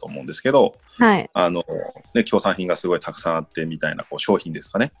言ってたと思うんですけど、はい、ね、協賛品がすごいたくさんあってみたいなこう商品です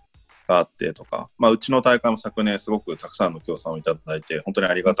かねがあってとか、まあ、うちの大会も昨年すごくたくさんの協賛をいただいて本当に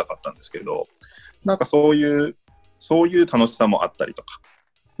ありがたかったんですけど、なんかそういう楽しさもあったりとか、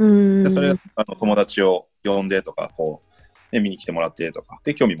でそれ友達を呼んでとかこう、ね、見に来てもらってとか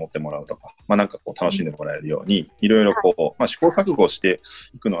で興味持ってもらうとか、まあ、なんかこう楽しんでもらえるようにいろいろこう、まあ、試行錯誤して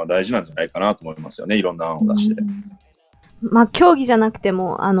いくのは大事なんじゃないかなと思いますよね。いろんな案を出して。まあ競技じゃなくて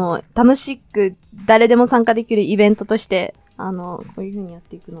も楽しく誰でも参加できるイベントとしてこういう風にやっ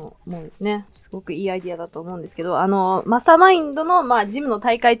ていくのもですね、すごくいいアイディアだと思うんですけど、マスターマインドの、まあ、ジムの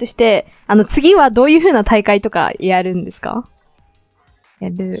大会として、次はどういう風な大会とかやるんですか？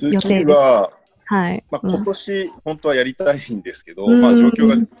やる予定次は、はい。まあ、今年、本当はやりたいんですけど、まあ、状況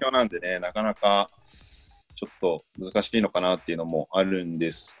が状況なんでね、なかなか、ちょっと難しいのかなっていうのもあるん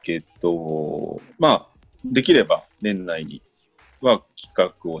ですけど、まあ、できれば年内には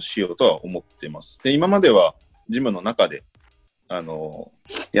企画をしようとは思ってます。で、今までは、ジムの中で、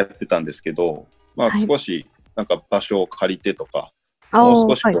やってたんですけど、まあ、少しなんか場所を借りてとか、もう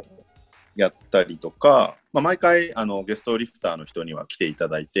少しやったりとか、まあ、毎回ゲストリフターの人には来ていた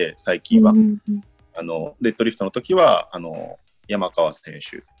だいて、最近は、デッドリフトの時は山川選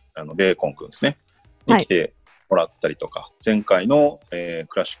手、ベーコン君ですねに来てもらったりとか、前回の、ク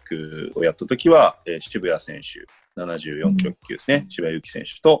ラシックをやった時は、渋谷選手、74キロ級ですね、渋谷祐希選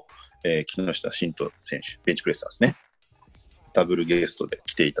手と、木下慎人選手、ベンチプレッサーですね。ダブルゲストで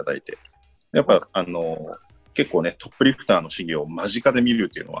来ていただいて、やっぱ結構ね、トップリフターの試技を間近で見るっ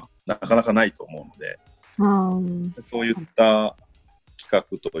ていうのはなかなかないと思うので、そういった企画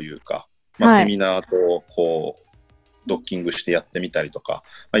というか、セミナーとこうドッキングしてやってみたりとか、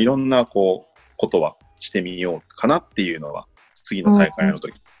いろんなことはしてみようかなっていうのは次の大会の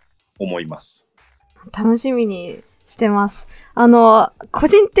時思います。楽しみにしてます。個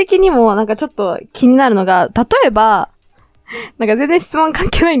人的にもなんかちょっと気になるのが、例えばなんか全然質問関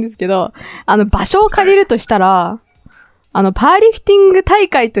係ないんですけど、場所を借りるとしたら、パワーリフティング大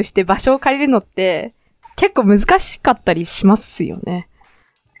会として場所を借りるのって結構難しかったりしますよね。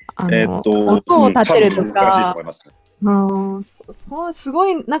音を立てるとか、すご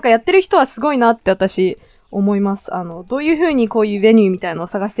い、なんかやってる人はすごいなって私思います。どういう風にこういうベニューみたいなのを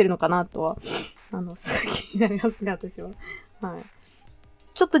探してるのかなとは、すごい気になりますね、私は。はい。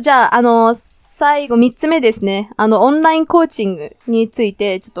ちょっとじゃあ、最後3つ目ですね。オンラインコーチングについ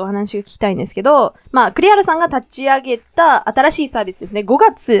てちょっとお話を聞きたいんですけど、栗原さんが立ち上げた新しいサービスですね。今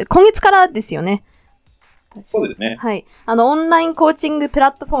月からですよね。そうですね。はい。オンラインコーチングプ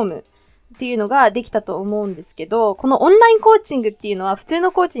ラットフォームっていうのができたと思うんですけど、このオンラインコーチングっていうのは普通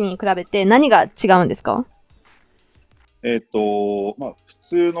のコーチングに比べて何が違うんですか？普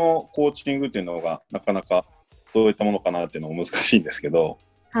通のコーチングっていうのがなかなかどういったものかなっていうのも難しいんですけど、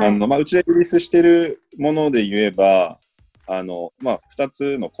はい、うちでリリースしているもので言えば、2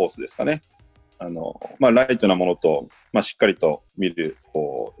つのコースですかね。ライトなものと、しっかりと見る、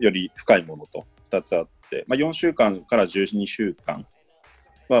より深いものと2つあって、4週間から12週間、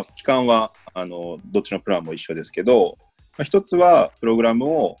期間はどっちのプランも一緒ですけど、1つはプログラム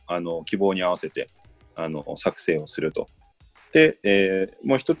を希望に合わせて作成をすると。で、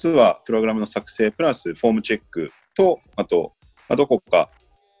もう1つはプログラムの作成プラスフォームチェックと、あと、どこか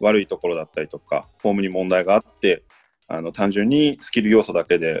悪いところだったりとか、フォームに問題があって、単純にスキル要素だ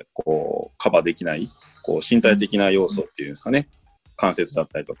けでカバーできない身体的な要素っていうんですかね、関節だっ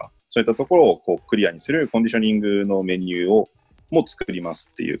たりとか、そういったところをクリアにするコンディショニングのメニューをも作ります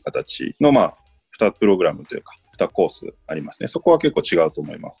っていう形の、2プログラムというか、2コースありますね。そこは結構違うと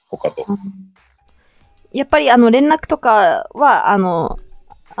思います、他と。やっぱり連絡とかは、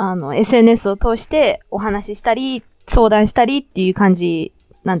SNS を通してお話ししたり、相談したりっていう感じ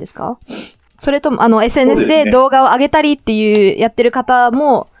なんですか？それともSNS で動画を上げたりっていうやってる方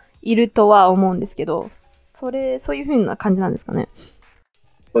もいるとは思うんですけど、そういう風な感じなんですかね？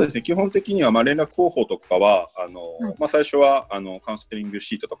そうですね。基本的には連絡方法とかは最初はカウンセリング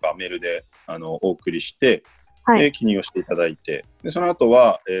シートとかメールでお送りして、はい、記入をしていただいて、でその後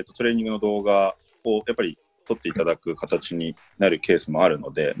はトレーニングの動画をやっぱり撮っていただく形になるケースもある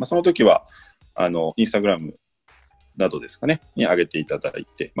ので、その時はインスタグラムなどですかねに上げていただい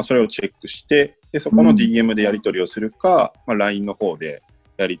て、それをチェックして、でそこの DM でやり取りをするか、LINE の方で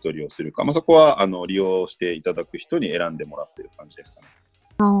やり取りをするか、そこは利用していただく人に選んでもらっている感じですかね。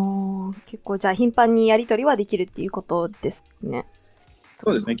結構じゃあ頻繁にやり取りはできるっていうことですね。そ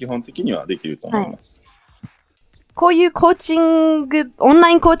うですね、基本的にはできると思います。はい、こういうコーチング、オンラ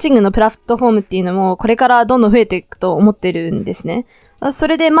インコーチングのプラットフォームっていうのもこれからどんどん増えていくと思ってるんですね。そ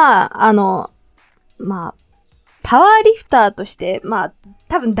れでパワーリフターとして、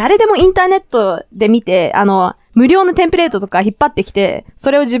多分誰でもインターネットで見て、無料のテンプレートとか引っ張ってきて、そ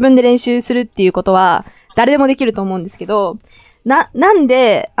れを自分で練習するっていうことは誰でもできると思うんですけど、なん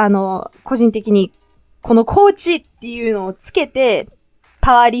で、個人的にこのコーチっていうのをつけて、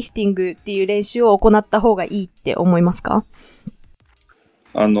パワーリフティングっていう練習を行った方がいいって思いますか？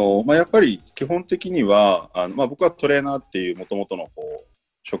やっぱり基本的には僕はトレーナーっていう元々の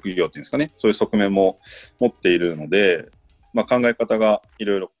職業っていうんですかね、そういう側面も持っているので、考え方がい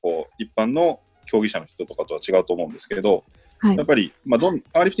ろいろ一般の競技者の人とかとは違うと思うんですけど、はい、やっぱり、パワ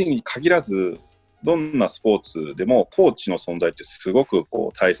ーリフティングに限らずどんなスポーツでもコーチの存在ってすごく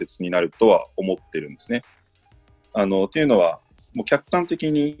大切になるとは思ってるんですね。っていうのはもう客観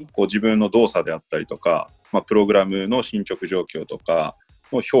的に自分の動作であったりとか、プログラムの進捗状況とか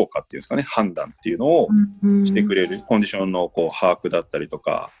の評価っていうんですかね、判断っていうのをしてくれる、コンディションの把握だったりと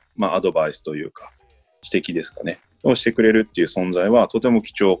か、アドバイスというか指摘ですかねをしてくれるっていう存在はとても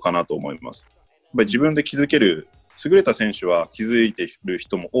貴重かなと思います。やっぱり自分で気づける優れた選手は気づいている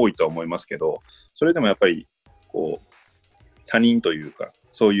人も多いとは思いますけど、それでもやっぱり他人というか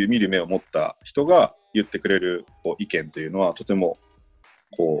そういう見る目を持った人が言ってくれる意見というのはとても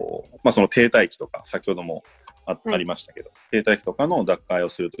その停滞期とか先ほどもありましたけど、停滞期とかの脱会を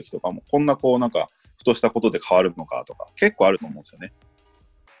するときとかも、こんなこうなんか、ふとしたことで変わるのかとか、結構あると思うんですよね。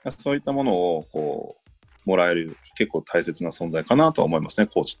そういったものをこう、もらえる、結構大切な存在かなとは思いますね、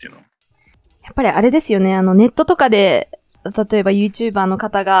コーチっていうのは。やっぱりあれですよね、ネットとかで、例えば YouTuber の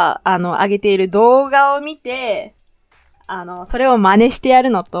方が、上げている動画を見て、それを真似してや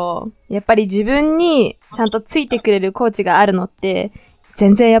るのと、やっぱり自分にちゃんとついてくれるコーチがあるのって、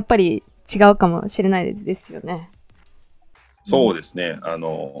全然やっぱり違うかもしれないですよね。そうですね。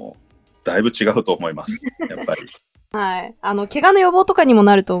だいぶ違うと思います。やっぱり。はい。怪我の予防とかにも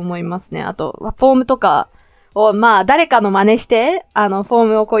なると思いますね。あと、フォームとかを、まあ、誰かの真似して、フォー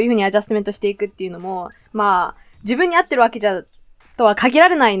ムをこういう風にアジャストメントしていくっていうのも、まあ、自分に合ってるわけとは限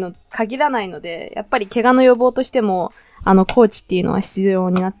らないので、やっぱり怪我の予防としても、コーチっていうのは必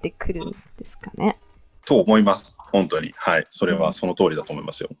要になってくるんですかね。と思います。本当に。はい。それはその通りだと思い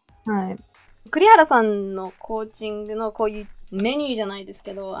ますよ。はい。栗原さんのコーチングのこういうメニューじゃないです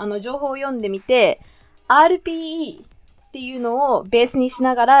けど、情報を読んでみて、RPE っていうのをベースにし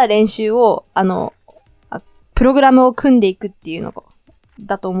ながら練習を、プログラムを組んでいくっていうの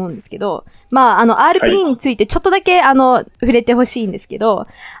だと思うんですけど、まあ、RPE についてちょっとだけ、触れてほしいんですけど、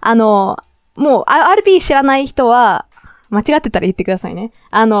もう、RPE 知らない人は、間違ってたら言ってくださいね。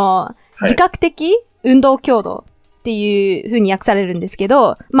自覚的運動強度っていう風に訳されるんですけ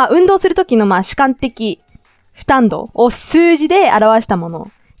ど、まあ、運動するときの、まあ、主観的負担度を数字で表したも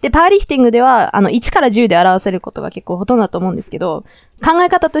の。で、パワーリフティングでは、1から10で表せることが結構ほとんどだと思うんですけど、考え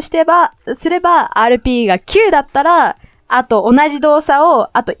方としてすれば、RP が9だったら、あと同じ動作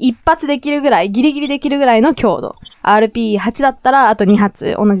を、あと一発できるぐらい、ギリギリできるぐらいの強度。RP8 だったら、あと2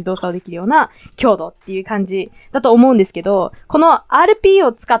発同じ動作をできるような強度っていう感じだと思うんですけど、この RP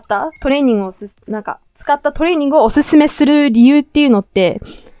を使ったトレーニングを使ったトレーニングをおすすめする理由っていうのって、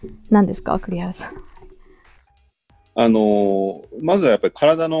何ですか、栗原さん。まずはやっぱり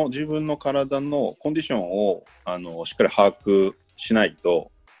自分の体のコンディションを、しっかり把握しない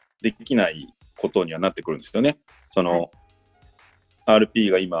とできないことにはなってくるんですよね。RP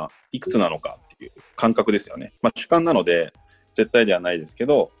が今いくつなのかっていう感覚ですよね。まあ主観なので絶対ではないですけ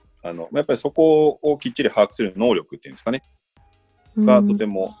ど、やっぱりそこをきっちり把握する能力っていうんですかね。がとて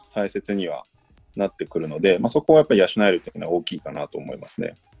も大切にはなってくるので、まあそこをやっぱり養えるというのは大きいかなと思います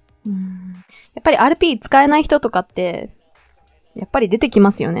ね。やっぱり RP 使えない人とかって、やっぱり出てき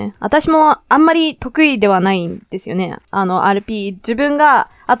ますよね。私もあんまり得意ではないんですよね。RP、自分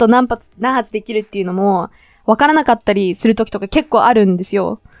があと何発できるっていうのも、わからなかったりする時とか結構あるんです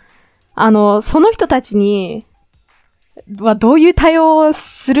よ。その人たちに、はどういう対応を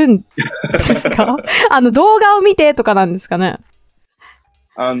するんですか？動画を見てとかなんですかね。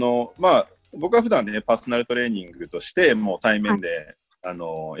まあ、僕は普段ね、パーソナルトレーニングとして、もう対面で、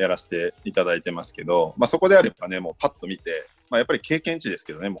やらせていただいてますけど、まあそこであればね、もうパッと見て、まあやっぱり経験値です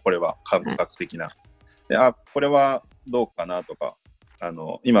けどね、もうこれは感覚的な。で、これはどうかなとか、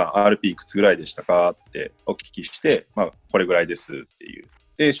今 RP いくつぐらいでしたかってお聞きして、まあこれぐらいですっていう。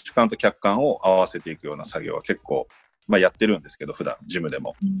で、主観と客観を合わせていくような作業は結構、まあやってるんですけど、普段、ジムで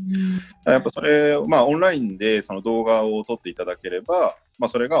も。やっぱそれ、まあオンラインでその動画を撮っていただければ、まあ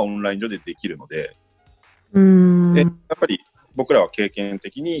それがオンライン上でできるので、でやっぱり僕らは経験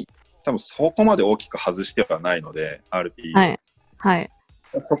的に多分そこまで大きく外してはないので、RP。はい。はい。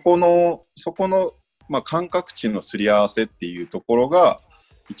そこの、まあ、感覚値のすり合わせっていうところが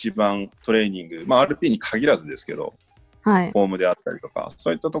一番トレーニング、まあ、RP に限らずですけど、はい。フォームであったりとか、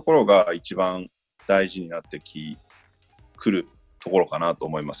そういったところが一番大事になってくるところかなと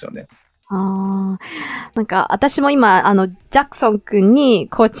思いますよね。なんか、私も今、ジャクソン君に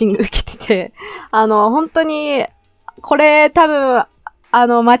コーチング受けてて、本当に、これ多分、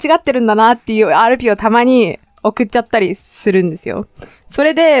間違ってるんだなっていう RP をたまに送っちゃったりするんですよ。そ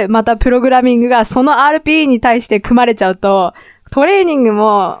れで、またプログラミングがその RP に対して組まれちゃうと、トレーニング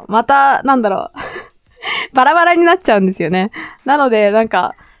も、また、バラバラになっちゃうんですよね。なので、なん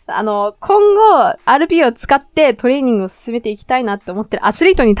か、今後、RP を使ってトレーニングを進めていきたいなって思ってるアス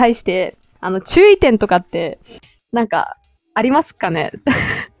リートに対して、注意点とかって、なんか、ありますかね？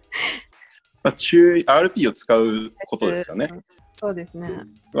まあ、RP を使うことですよね。そうですね。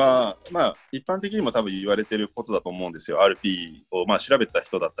まあ、一般的にも多分言われてることだと思うんですよ。RP を、まあ、調べた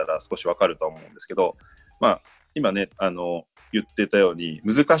人だったら少しわかると思うんですけど、まあ、今ね、言ってたように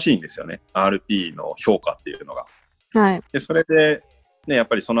難しいんですよね。RP の評価っていうのが。はい。で、それで、ね、やっ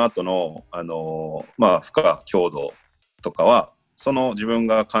ぱりその後の、まあ、負荷、強度とかは、その自分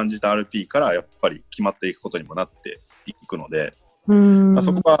が感じた RP からやっぱり決まっていくことにもなっていくので、まあ、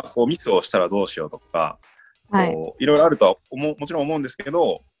そこはこうミスをしたらどうしようとか、はい、いろいろあるとはもちろん思うんですけ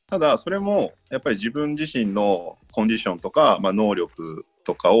ど、ただそれもやっぱり自分自身のコンディションとか、能力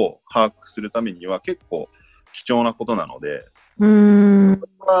とかを把握するためには結構貴重なことなので、変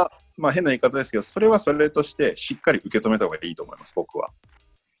な言い方ですけど、それはそれとしてしっかり受け止めた方がいいと思います、僕は。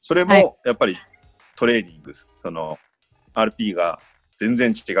それもやっぱりトレーニング、RP が全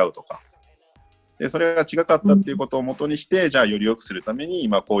然違うとか、でそれが違かったっていうことをもとにして、じゃあより良くするために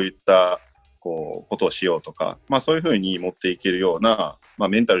今こういったことをしようとか、そういうふうに持っていけるような、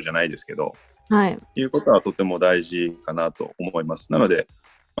メンタルじゃないですけど、いうことはとても大事かなと思います。なので、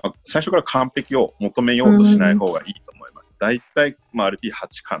最初から完璧を求めようとしない方がいいと思います。だいたい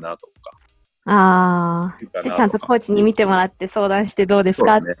RP8 かなとか。でちゃんとコーチに見てもらって相談してどうです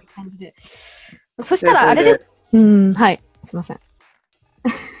かって感じで。そしたらあれで、はい、すいません。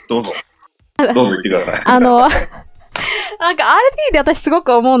どうぞ言ってください。なんか RP で私すご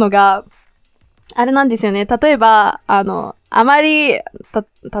く思うのが、あれなんですよね。例えば、あまり、例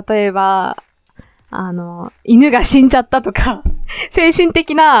えば、犬が死んじゃったとか、精神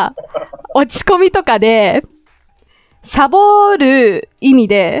的な落ち込みとかで、サボる意味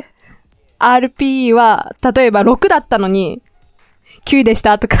で、RP は、例えば6だったのに、9でし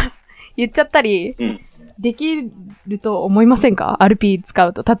たとか言っちゃったり、できると思いませんか？ RP 使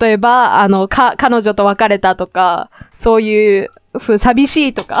うと。例えば、彼女と別れたとか、そういう寂し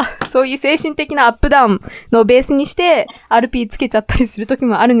いとか、そういう精神的なアップダウンのベースにして、RP つけちゃったりする時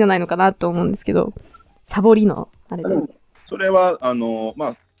もあるんじゃないのかなと思うんですけど、サボりの、あれで。それは、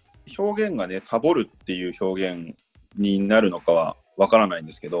表現がね、サボるっていう表現になるのかはわからないん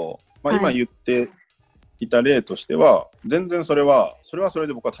ですけど、今言っていた例としては、全然それはそれ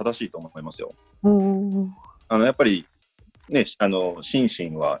で僕は正しいと思いますよ。やっぱりね、心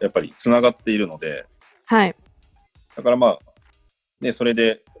身はやっぱりつながっているので、だからそれ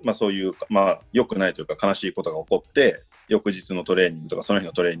で、そういう、良くないというか悲しいことが起こって、翌日のトレーニングとかその日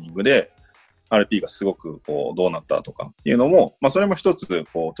のトレーニングで、RP がすごくどうなったとかっていうのも、それも一つト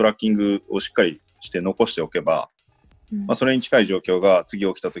ラッキングをしっかりして残しておけば、それに近い状況が次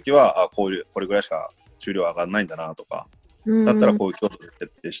起きたときは、これぐらいしか重量上がらないんだなとか、だったらこういう強度で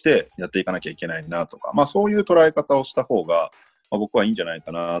徹底してやっていかなきゃいけないなとか、そういう捉え方をした方が、僕はいいんじゃない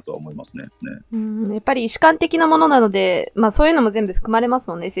かなとは思いますね。やっぱり主観的なものなので、そういうのも全部含まれます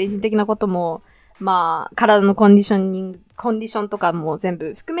もんね。精神的なことも、体のコンディションとかも全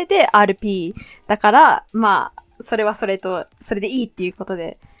部含めて RP だから、それはそれでいいっていうこと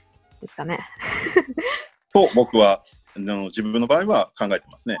ですかね。と僕は自分の場合は考えて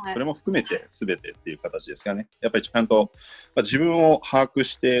ますね。それも含めて全てっていう形ですかね。やっぱりちゃんと自分を把握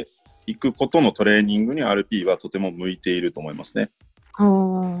していくことのトレーニングに RP はとても向いていると思いますね。確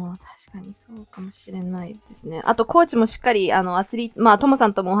かにそうかもしれないですね。あとコーチもしっかりアスリート、トモさ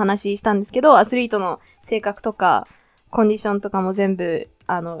んともお話ししたんですけど、アスリートの性格とかコンディションとかも全部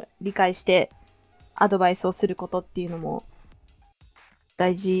理解してアドバイスをすることっていうのも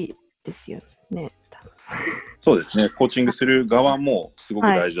大事ですよね。そうですね。コーチングする側もすごく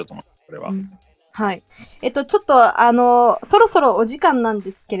大事だと思います、これは。ちょっとそろそろお時間なんで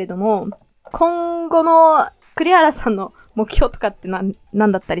すけれども、今後の栗原さんの目標とかって何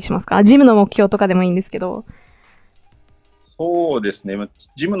だったりしますか？ジムの目標とかでもいいんですけど。そうですね。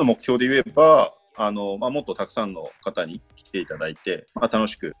ジムの目標で言えば、もっとたくさんの方に来ていただいて、楽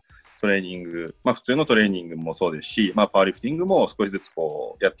しくトレーニング、普通のトレーニングもそうですし、パワーリフティングも少しずつ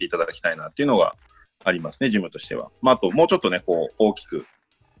やっていただきたいなっていうのがありますね、ジムとしては。あと、もうちょっとね、大きく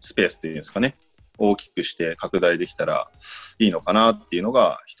スペースっていうんですかね、大きくして拡大できたらいいのかなっていうの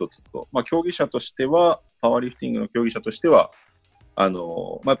が一つと、競技者としては、パワーリフティングの競技者としては、や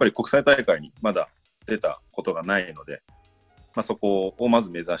っぱり国際大会にまだ出たことがないので、そこをまず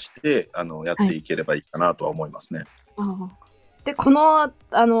目指してやっていければいいかなとは思いますね。で、こ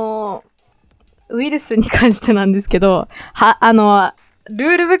の、ウイルスに関してなんですけど、ル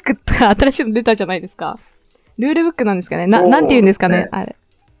ールブックとか新しいの出たじゃないですか。ルールブックなんですかね。なんて言うんですかね、あれ。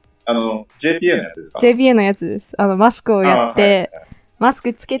JPA のやつですか？ JPA のやつです。マスクをやって、マス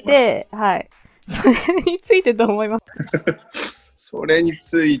クつけて、それについてどう思いますか？それに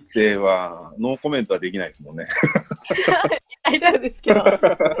ついては、ノーコメントはできないですもんね。大丈夫ですけど。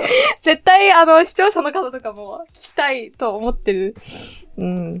絶対、視聴者の方とかも聞きたいと思ってる。し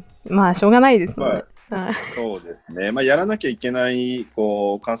ょうがないですもんね。そうですね。やらなきゃいけない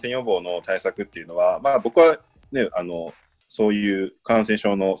感染予防の対策っていうのは、僕はね、そういう感染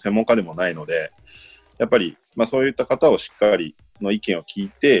症の専門家でもないので、やっぱり、そういった方をしっかりの意見を聞い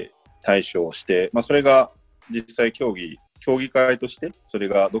て対処をして、それが実際競技会としてそれ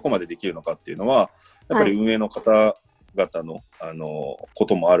がどこまでできるのかっていうのは、やっぱり運営の方々の、こ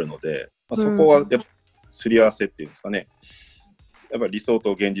ともあるので、そこはやっぱすり合わせっていうんですかね。やっぱり理想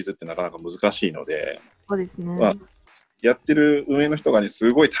と現実ってなかなか難しいので、そうですね。まあ、やってる運営の人がね、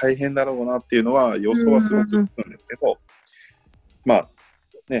すごい大変だろうなっていうのは予想はすごくつくんですけど、まあ、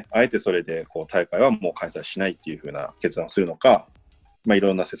ね、あえてそれでこう大会はもう開催しないっていう風な決断をするのか、まあ、い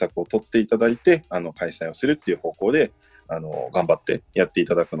ろんな施策を取っていただいて、開催をするっていう方向で、頑張ってやってい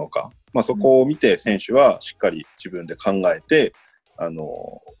ただくのか、まあ、そこを見て選手はしっかり自分で考えて、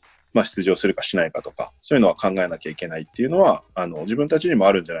まあ、出場するかしないかとか、そういうのは考えなきゃいけないっていうのは、自分たちにも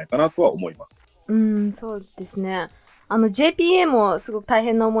あるんじゃないかなとは思います。そうですね。JPA もすごく大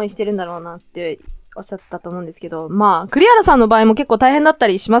変な思いしてるんだろうなっておっしゃったと思うんですけど、まあ、栗原さんの場合も結構大変だった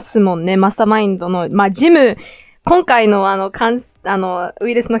りしますもんね、マスターマインドの、まあ、ジム、今回のウ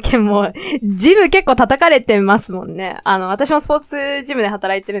イルスの件も、ジム結構叩かれてますもんね。私もスポーツジムで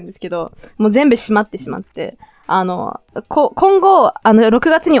働いてるんですけど、もう全部閉まってしまって、今後、6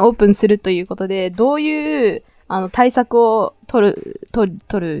月にオープンするということで、どういう、対策を取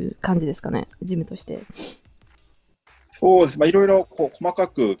る感じですかね、ジムとして。そうです。まあ、いろいろこう細か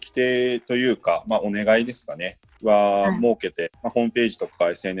く規定というか、まあ、お願いですかね、は設けて、まあ、ホームページと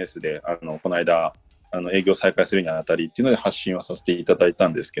か SNS で、この間、営業再開するにあたりっていうので発信はさせていただいた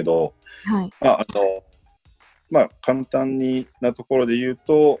んですけど、はい。まあ、簡単なところで言う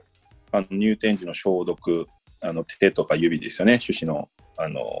と、入店時の消毒、手とか指ですよね、手指の、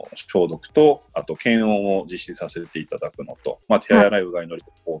消毒と、あと検温を実施させていただくのと、まあ、手洗いうがいの履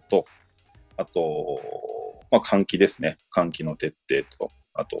行と、あと、まあ、換気ですね。換気の徹底と、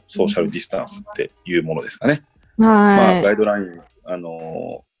あと、ソーシャルディスタンスっていうものですかね。まあ、ガイドライン、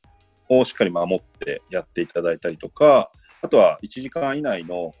をしっかり守ってやっていただいたりとか、あとは1時間以内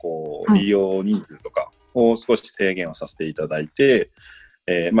の利用人数とかを少し制限をさせていただいて、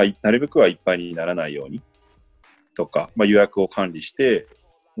まあ、なるべくはいっぱいにならないようにとか、まあ、予約を管理して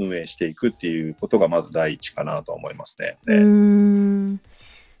運営していくっていうことがまず第一かなと思いますね。確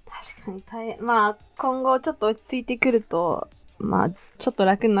かにまあ今後ちょっと落ち着いてくると、まあちょっと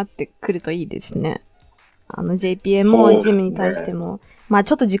楽になってくるといいですね。JPA もジムに対しても、まあ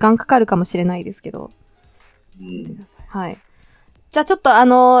ちょっと時間かかるかもしれないですけど。はい。じゃあちょっと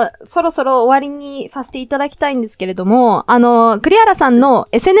そろそろ終わりにさせていただきたいんですけれども、栗原さんの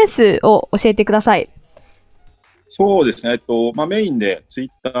SNS を教えてください。そうですね。まあ、メインで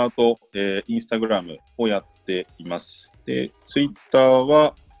Twitter と、Instagram をやっています。で、Twitter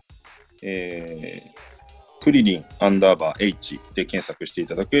は、クリリン_H で検索してい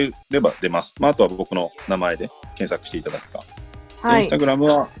ただければ出ます。まあ、あとは僕の名前で検索していただくか。はい、Instagram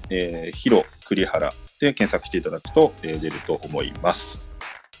は、ヒロ栗原で検索していただくと、出ると思います。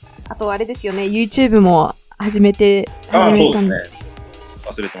あとあれですよね、YouTube も始めたんで。そうですね。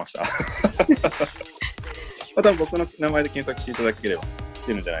忘れてました。また僕の名前で検索していただければ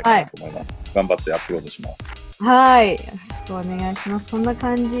出るんじゃないかなと思います。頑張ってアップロードします。はい。よろしくお願いします。そんな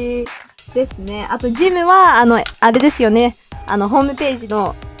感じですね。あとジムはあれですよね。ホームページ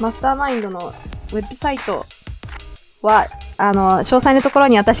のマスターマインドのウェブサイトは詳細のところ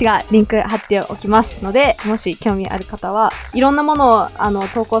に私がリンク貼っておきますので、もし興味ある方はいろんなものを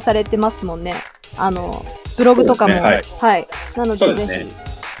投稿されてますもんね。ブログとかも、はい。なのでぜひ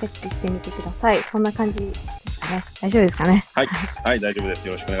チェックしてみてください。そんな感じですかね。大丈夫ですかね。はい、はい、大丈夫です。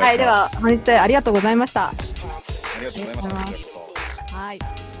よろしくお願いします。はい、では本日ありがとうございました。ありがとうございます。はい。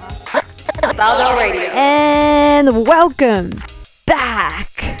And welcome back!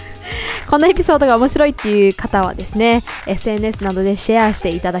 このエピソードが面白いっていう方はですね、SNS などでシェアして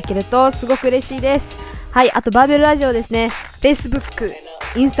いただけるとすごく嬉しいです。はい、あとバーベルラジオですね、Facebook、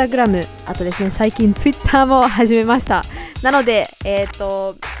Instagram、あとですね、最近 Twitter も始めました。なので、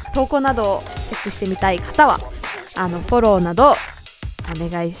投稿などをチェックしてみたい方は、フォローなどお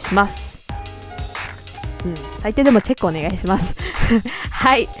願いします。最低でもチェックお願いします。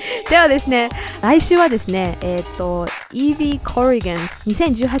はい。ではですね、来週はですね、イービー・コリガン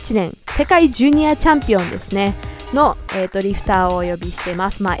2018年世界ジュニアチャンピオンですねの、リフターをお呼びして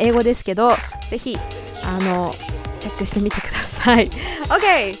ます。まあ英語ですけど、ぜひチェックしてみてください。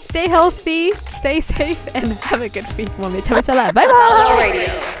Okay, stay healthy, stay safe, and have a good week. もうめちゃめちゃだ。バイバイ。